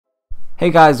Hey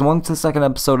guys, welcome to the second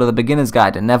episode of the Beginner's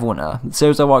Guide to Neverwinter. The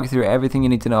series I walk you through everything you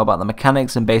need to know about the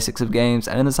mechanics and basics of games,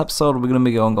 and in this episode we're going to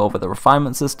be going over the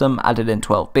refinement system added in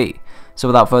 12b. So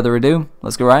without further ado,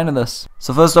 let's get right into this.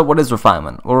 So first up, what is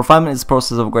refinement? Well, refinement is the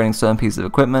process of upgrading certain pieces of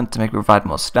equipment to make it provide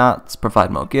more stats,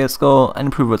 provide more gear score, and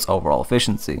improve its overall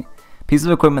efficiency. Pieces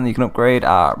of equipment that you can upgrade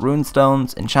are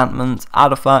runestones, enchantments,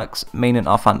 artifacts, main and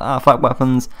offhand artifact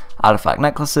weapons, artifact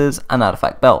necklaces, and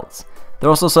artifact belts. There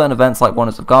are also certain events like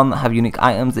Wonders of Gone that have unique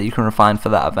items that you can refine for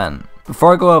that event.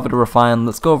 Before I go over to refine,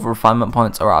 let's go over refinement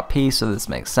points or RP so this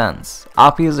makes sense.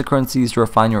 RP is a currency used to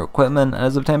refine your equipment and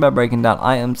is obtained by breaking down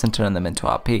items and turning them into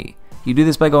RP. You do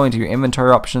this by going to your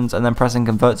inventory options and then pressing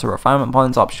convert to refinement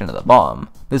points option at the bottom.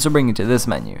 This will bring you to this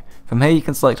menu. From here you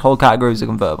can select whole categories of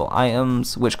convertible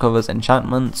items, which covers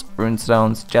enchantments,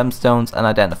 runestones, gemstones, and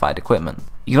identified equipment.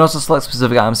 You can also select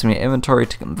specific items from your inventory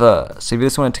to convert, so if you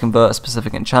just wanted to convert a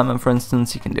specific enchantment for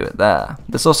instance, you can do it there.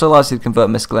 This also allows you to convert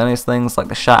miscellaneous things like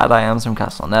the shattered items from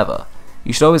Castle Never.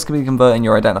 You should always be converting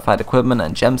your identified equipment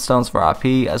and gemstones for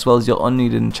RP, as well as your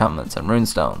unneeded enchantments and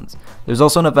runestones. There's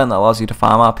also an event that allows you to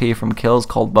farm RP from kills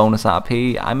called bonus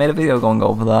RP. I made a video going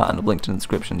over that and I've linked in the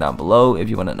description down below if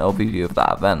you want an overview of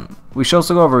that event. We should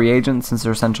also go over reagents since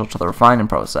they're essential to the refining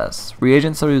process.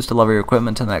 Reagents are used to level your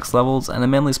equipment to the next levels and are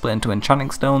mainly split into enchanting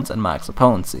stones and max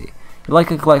opponency. You'd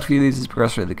likely collect a few of these as you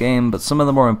progress through the game, but some of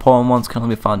the more important ones can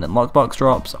only be found in lockbox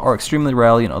drops or extremely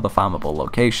rarely in other farmable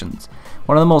locations.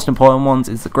 One of the most important ones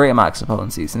is the greater max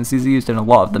potency, since these are used in a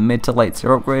lot of the mid to late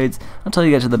tier upgrades until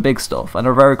you get to the big stuff, and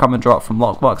are a very common drop from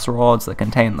lockbox rewards that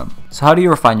contain them. So how do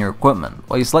you refine your equipment?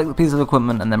 Well, you select the piece of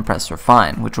equipment and then press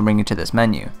refine, which will bring you to this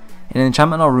menu. In an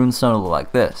enchantment or runestone it'll look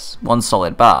like this, one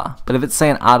solid bar, but if it's say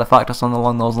an artifact or something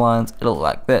along those lines, it'll look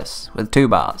like this, with 2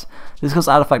 bars. This is because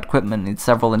artifact equipment needs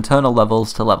several internal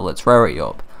levels to level its rarity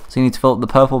up, so you need to fill up the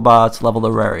purple bar to level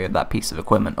the rarity of that piece of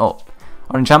equipment up.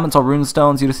 On enchantments or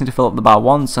runestones, you just need to fill up the bar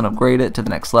once and upgrade it to the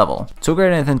next level. To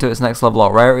upgrade anything to its next level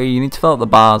or rarity, you need to fill up the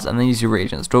bars and then use your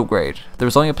reagents to upgrade. There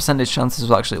is only a percentage chance this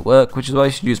will actually work, which is why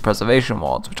you should use preservation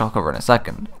wards, which I'll cover in a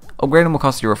second. Upgrading will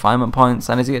cost you refinement points,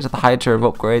 and as you get to the higher tier of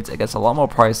upgrades, it gets a lot more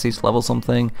pricey to level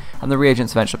something, and the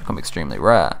reagents eventually become extremely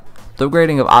rare. The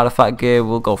upgrading of artifact gear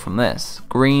will go from this,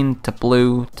 green to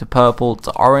blue to purple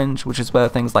to orange, which is where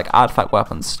things like artifact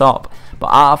weapons stop, but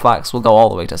artifacts will go all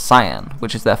the way to cyan,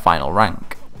 which is their final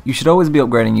rank. You should always be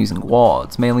upgrading using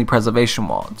wards, mainly preservation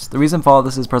wards. The reason for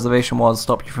this is preservation wards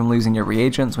stop you from losing your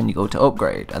reagents when you go to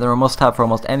upgrade, and they're a must have for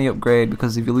almost any upgrade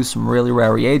because if you lose some really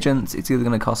rare reagents, it's either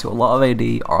going to cost you a lot of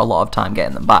AD or a lot of time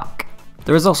getting them back.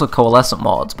 There is also coalescent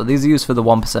wards, but these are used for the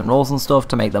 1% rolls and stuff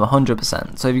to make them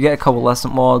 100%, so if you get a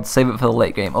coalescent ward, save it for the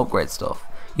late game upgrade stuff.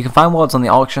 You can find wards on the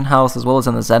auction house as well as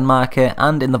in the Zen market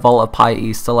and in the Vault of Pi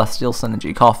East Celestial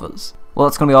Synergy coffers. Well,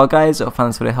 that's going to be all guys. I hope you found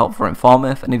this video helpful or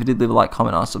informative, and if you did, leave a like,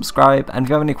 comment or subscribe, and if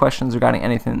you have any questions regarding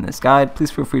anything in this guide,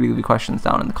 please feel free to leave your questions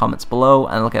down in the comments below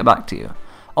and I'll get back to you.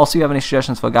 Also, if you have any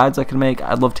suggestions for guides I can make,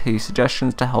 I'd love to hear your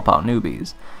suggestions to help out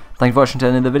newbies. Thank you for watching to the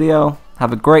end of the video,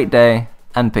 have a great day,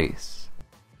 and peace.